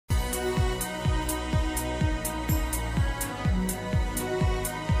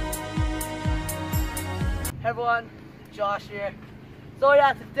everyone, Josh here. So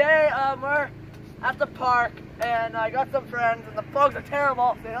yeah, today we're at the park and I got some friends and the bugs are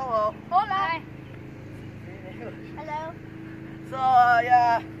terrible. Say hello. Hola. Hello. So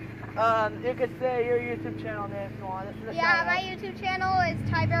yeah, you could say your YouTube channel name if you want. This is My YouTube channel is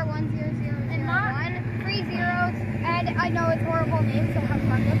Tiber10001. 3 zeros, and I know it's a horrible name, so have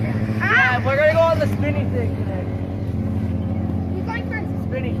fun with it. Yeah, we're gonna go on the spinny thing today. Who's going first?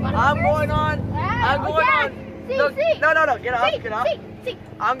 Spinny. I'm going on. No, get up.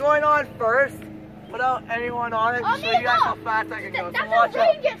 I'm going on first without anyone on it. Show you guys how fast I can go. So watch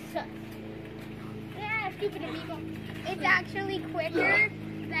out. Yeah, stupid amigo. It's actually quicker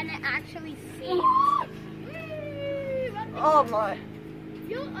than it actually seems. Oh my.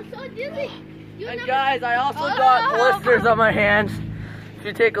 I'm so dizzy. And guys, I also got blisters on my hands. If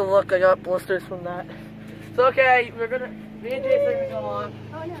you take a look, I got blisters from that. So okay, me and Jason are gonna go on.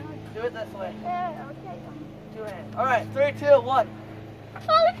 Oh no. Do it this way. Yeah, okay. 2 hands. Alright, 3, 2, 1. I'm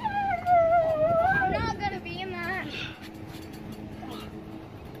not gonna be in that. She's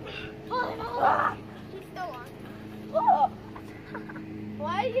still on.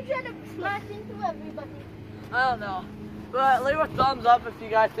 Why are you trying to smash into everybody? I don't know. But leave a thumbs up if you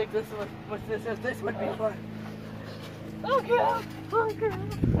guys think this would be fun. Okay.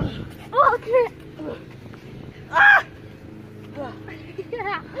 Ah!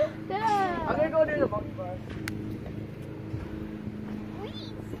 I'm gonna go do the monkey bars.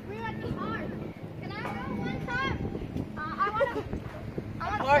 Please, we're at the park. Can I go one time? I wanna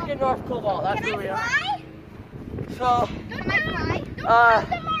Park in North Cobalt, that's where we are. fly? So, Can I fly? Don't tell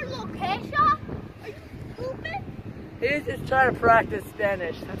them our location. Are you stupid? he's just trying to practice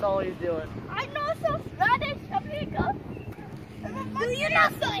Spanish. That's all he's doing. I know some Spanish, amigo. Do you know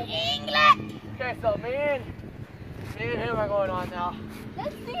some English? Okay, so me and him are going on now.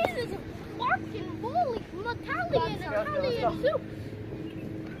 Let's see this fucking bully Italian soup.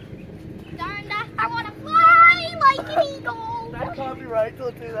 Darn that, I want to fly like an eagle. That's copyright,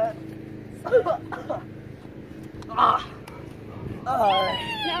 don't do that. Alright.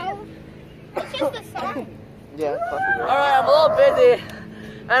 No, it's just a song. Yeah, alright, I'm a little busy.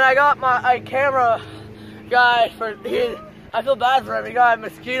 And I got my camera guy I feel bad for him. He got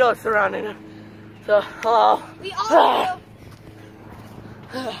mosquitoes surrounding him. So, hello. We all do.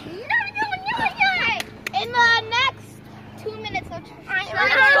 In the next 2 minutes, let's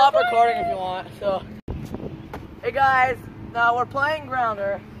stop recording if you want. So, hey guys, now we're playing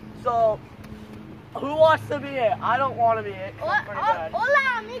Grounder. So, who wants to be it? I don't want to be it. I'm pretty bad.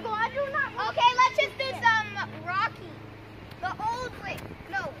 Hola, amigo. I do not. Okay, let's just do some Rocky. The old way.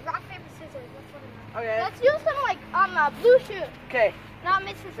 No, rock, paper, scissors. That's what it is. Okay. Let's do some like blue shoe. Okay. Not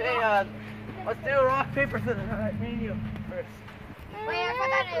Mrs. Hey, let's do rock, paper, scissors. Alright, me and you first. Wait, I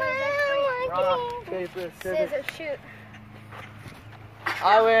forgot it was Rock, paper, scissors. scissors. Shoot.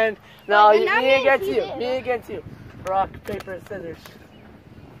 I win. No, Wait, me now against he you. did. Me against you. Rock, paper, scissors.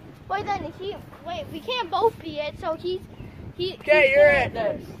 Wait, then we can't both be it. So Okay, you're it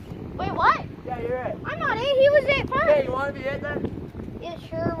then. Wait, what? Yeah, you're it. I'm not it. He was it first. Okay, you want to be it then? Yeah,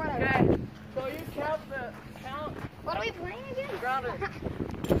 sure, whatever. Okay. So you count. What are we playing again? Grounder.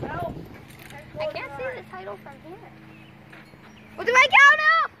 Count. I can't see the title from here. What do I count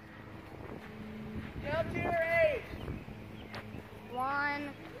now? Count to your 8.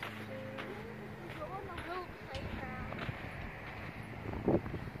 1, 2.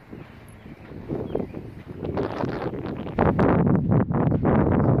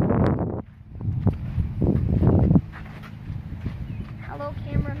 Hello,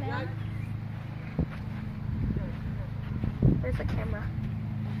 cameraman. Where's the camera?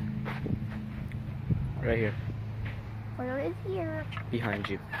 Right here. Where is here? Behind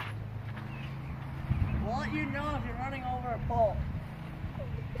you. I'll let you know if you're running over a pole.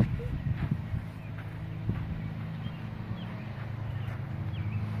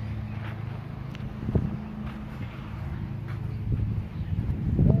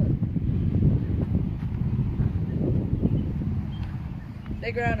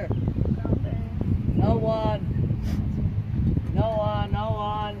 Stay Grounder. No one.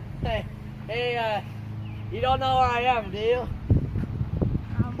 Hey, you don't know where I am, do you?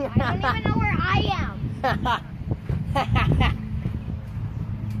 I don't even know where I am.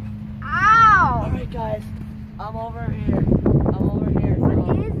 Ow! Alright guys, I'm over here.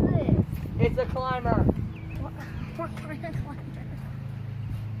 What is this? It's a climber. What kind of climber?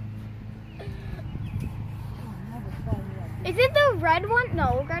 Is it the red one?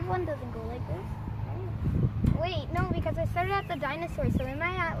 No, red one doesn't go like this. Wait, no, because I started at the dinosaur, so am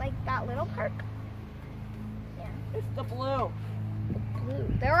I at like that little park? Yeah. It's the blue. Blue.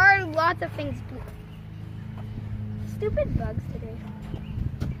 There are lots of things blue. stupid bugs today.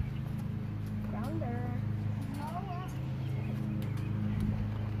 Grounder.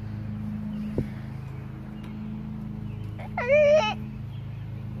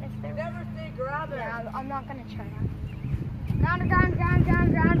 Never say grab it. Yeah, I'm not gonna try that.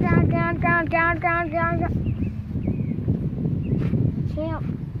 Ground. Champ.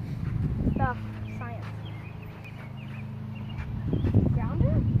 Stuff. Science.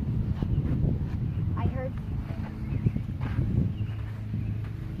 Grounder? I heard.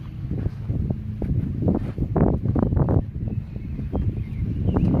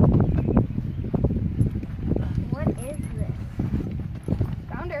 What is this?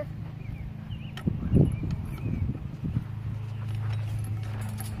 Grounder.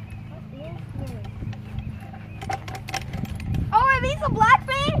 Oh, are these the black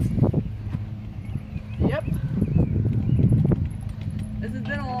things? Yep. This has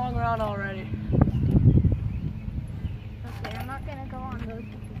been a long round already. Okay, I'm not gonna go on those.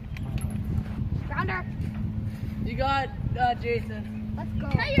 Grounder. You got Jason. Let's go.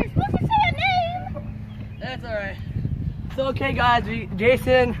 Hey, you're supposed to say a name. That's alright. So okay guys,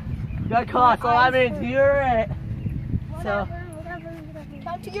 Jason got caught, so that means you're it. So Whatever.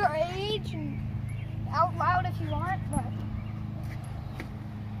 Count to your age and out loud if you want, but.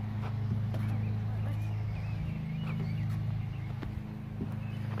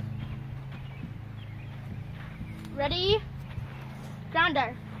 Ready?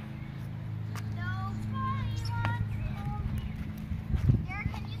 Grounder.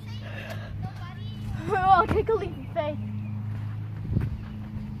 I'll take a leap of faith.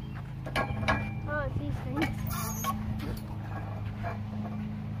 Oh, it's these things.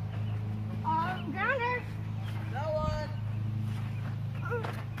 Grounder. that one.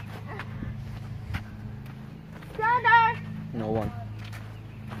 Grounder. No one.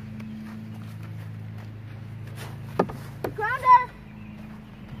 Grounder.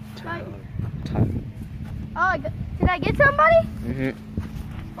 Oh, did I get somebody? Mm-hmm.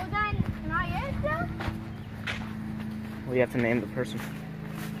 Well, then, not yet, still? Well, you have to name the person.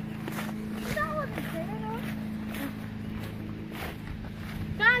 That wasn't good enough.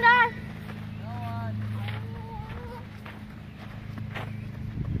 Grounder.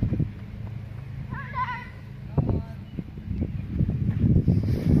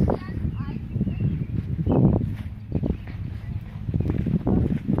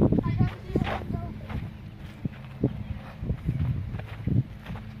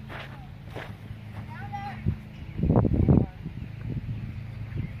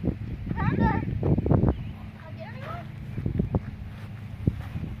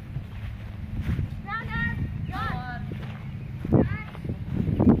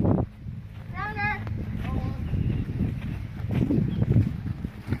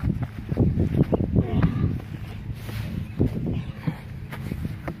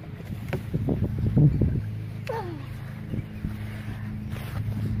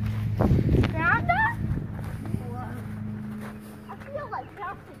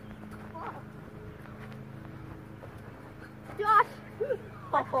 Josh,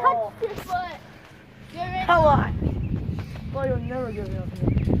 I touched your foot. Come on. Well, you'll never give me up to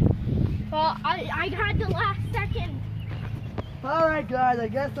me. Well, I had the last second. Alright guys, I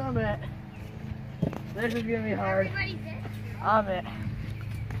guess I'm it. This is gonna be hard. Everybody's it. I'm it.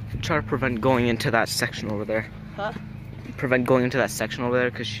 Try to prevent going into that section over there. Huh? Prevent going into that section over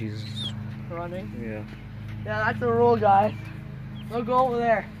there because she's... Running? Yeah. Yeah, that's the rule, guys. Don't go over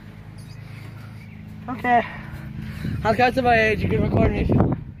there. Okay. I'll count to my age. You can record me if you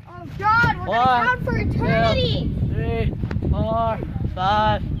want. Oh God, we're gonna count for eternity. 2, 3, 4,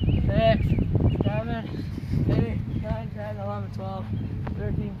 5, 6, 7, 8, 9, 10, 11, 12,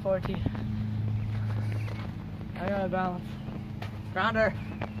 13, 14. I got a balance. Grounder.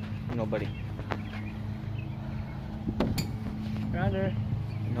 Nobody. Grounder.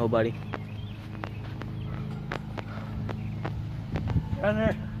 Nobody.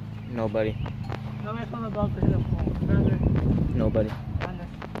 Grounder. Nobody. Nobody from above the hill. Grounder. Nobody. Grounder.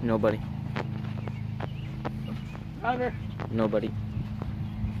 Nobody. Grounder. Nobody.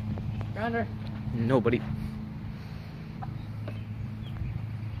 Grounder. Nobody.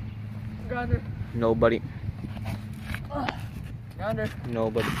 Grounder. Nobody. Grounder.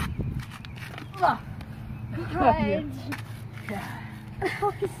 Nobody. God. Yeah. That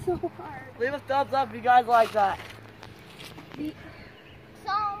was so hard. Leave a thumbs up if you guys like that.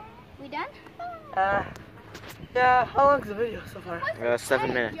 So, we done? Yeah, how long's the video so far?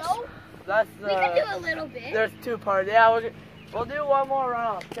 7 minutes. Yo, That's we can do a little bit. there's 2 parts. Yeah, we'll do one more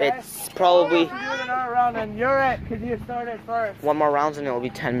round. Okay? It's probably We'll do another round and you're it because you started first. one more rounds and it'll be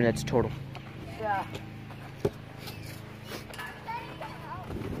 10 minutes total. Yeah.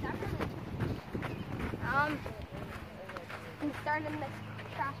 I'm starting this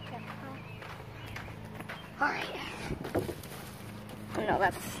trash can. Alright. No,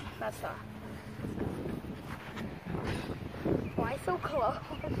 that's not. Why so close?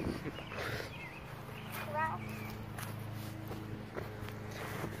 Trash.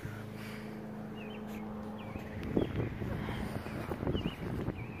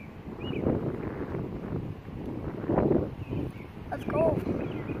 Let's go.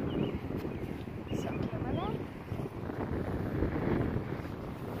 So, cameraman.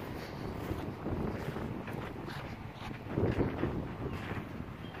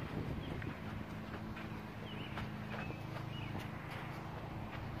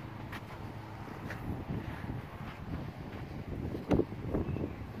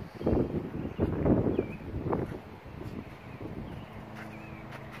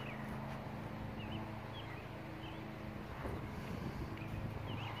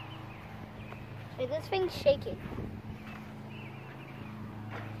 Wait, this thing's shaking.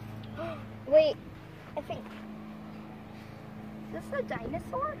 Wait, I think. Is this a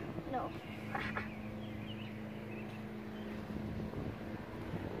dinosaur? No.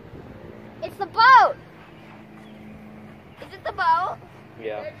 It's the boat! Is it the boat?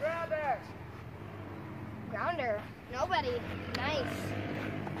 Yeah. Hey, Grounder! Grounder. Nobody. Nice.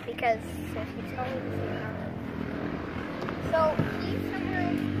 Because if you tell me to say grounder. So, he's somewhere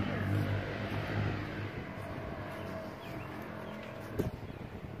in here.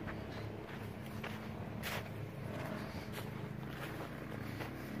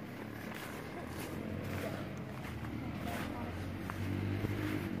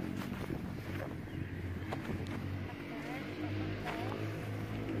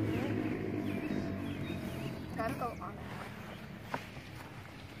 Gotta go on it.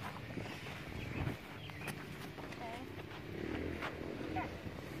 Okay.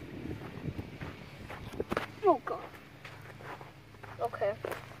 Oh god. Okay.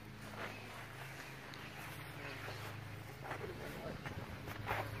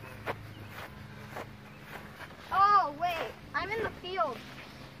 Oh wait, I'm in the field.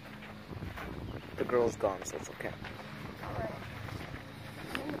 The girl's gone, so it's okay. Alright.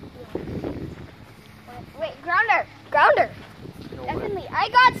 Wait, Grounder! Grounder! No way. Definitely. I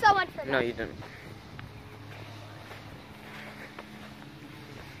got someone for No, that. you didn't.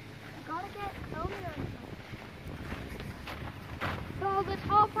 I gotta get Grounder on something. So the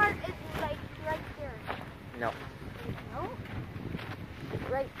tall part is like right here. No. No?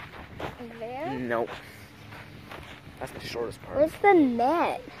 Right there? No. That's the shortest part. Where's the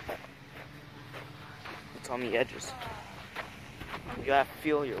net? It's on the edges. You gotta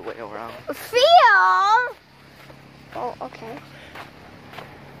feel your way around. Feel? Oh, okay.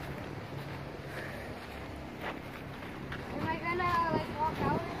 Am I gonna like walk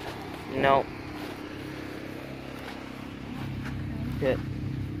out? No. Hit.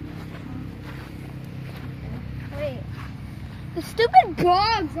 Wait. The stupid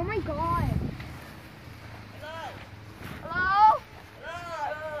bugs! Oh my god. Hello? Hello?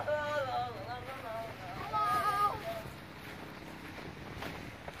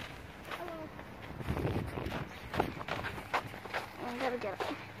 I gotta get it.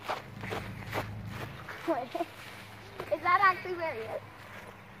 Wait. Is that actually where he is?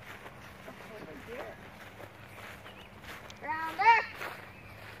 Okay, right here. Grounder!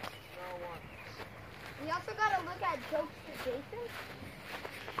 We also gotta look at jokes to Jason.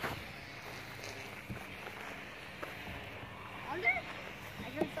 Grounder? I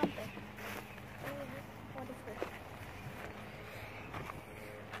heard something. What is this?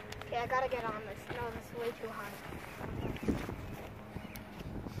 Okay, I gotta get on this. No, this is way too high.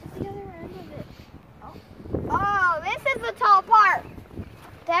 The other end of it. Oh, this is the tall part.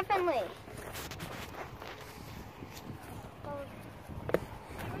 Definitely.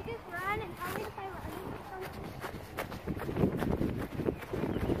 Can we just run and tell me if I run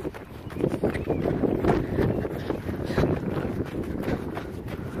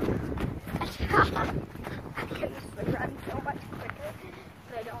I can just run so much quicker,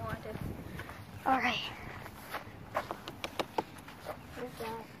 but I don't want to. All right. What is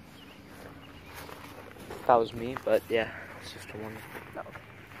that? That was me, but yeah, it's just a one. No.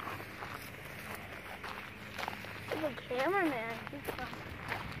 He's a cameraman. He's fun.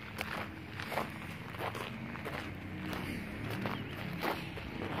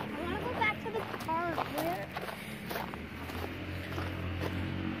 I want to go back to the park.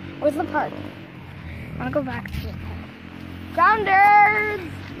 Where's the park? I want to go back to the park. Grounders!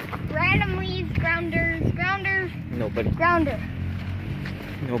 Random leaves, grounders, grounders, Nobody. grounder,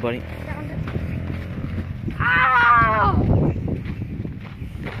 Nobody. grounder. Ow!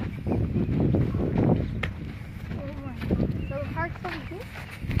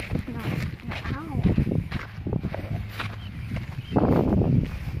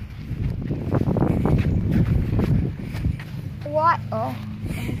 What? Oh.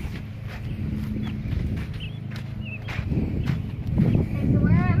 Okay, so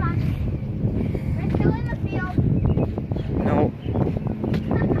where am I? We're still in the field. No.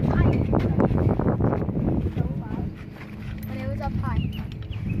 So loud. And it was up high.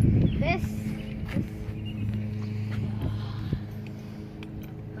 This.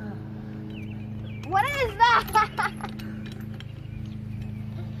 What is that?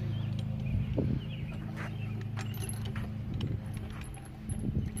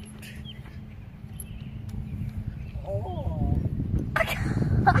 Oh.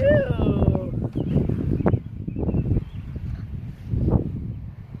 Ew.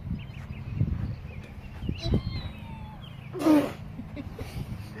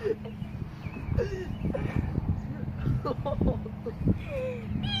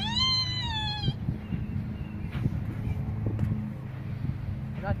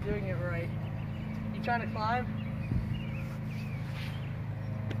 You're not doing it right. You trying to climb?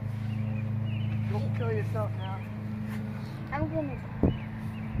 Don't kill yourself now. I'm gonna.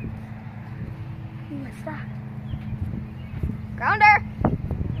 What's that? Grounder!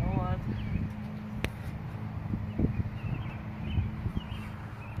 Go on.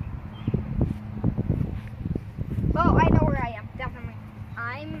 Oh, I know where I am, definitely.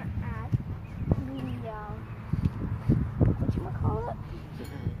 I'm at the, whatchamacallit?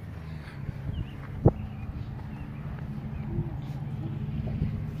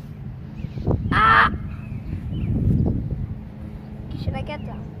 Ah! Should I get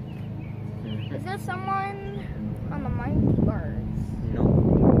down? Is there someone on the monkey bars? No.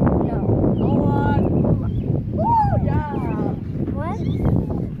 No. Go on. Woo! Yeah. What?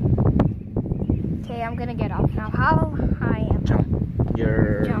 Okay, I'm gonna get off now. How high am I? Jump.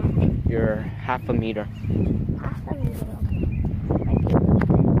 You're Jump. you're half a meter. Half a meter, okay.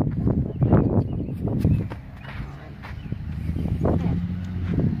 Okay.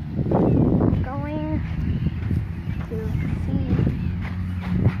 Going to see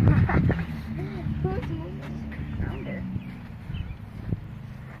who's moving Grounder.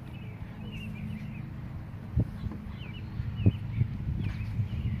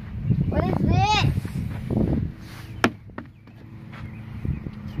 What is this?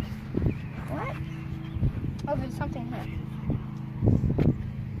 What? Oh, there's something here.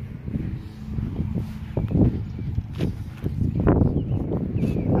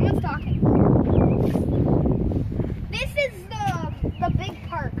 Someone's talking. This is the big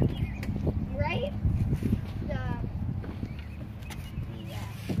park, right?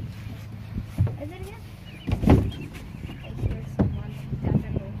 Is it here? I hear someone.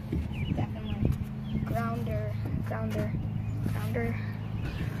 Definitely. Grounder.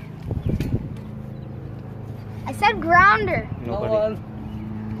 I said grounder. Go Nobody. on.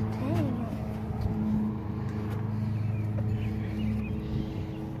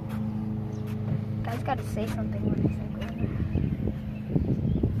 Guys gotta say something when I say grounder.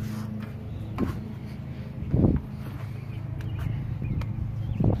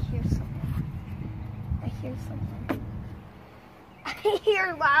 I hear something. I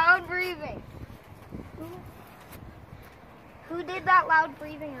hear loud breathing. Who did that loud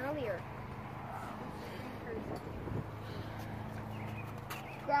breathing earlier?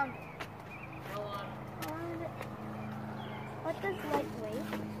 Ground. Go on. What does lightweight?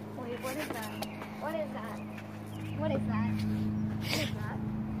 Wait, what is that? What is that? What is that? What is that?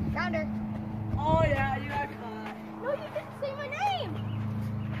 Grounder. Oh yeah, you got caught. No, you didn't say my name.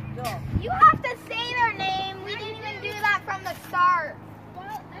 No. You have to say their name. We didn't even do that from the start.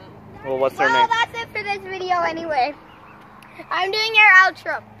 Well, what's their Well, name? that's it for this video anyway. I'm doing your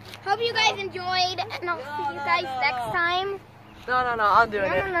outro. Hope you guys enjoyed, and I'll see you guys next time. No, I'm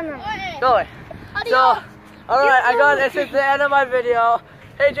doing it. No. Go away. So, alright, I got this is the end of my video.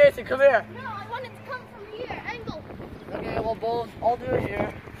 Hey Jason, come here. No, I want it to come from here, angle. Okay, well both, I'll do it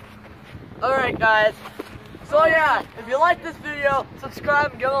here. Alright guys. So yeah, if you like this video,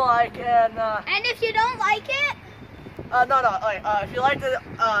 subscribe, give a like, and And if you don't like it, if you liked it,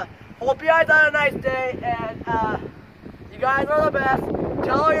 hope you guys had a nice day, and you guys are the best.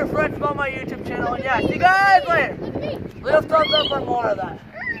 Tell all your friends about my YouTube channel, and yeah, see you guys later. look at me. Leave a thumbs up on more of that.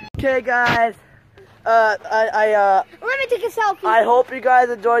 Okay guys, Let me take a selfie. I hope you guys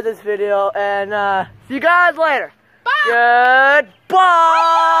enjoyed this video, and see you guys later. Bye.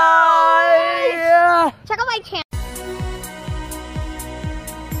 Goodbye.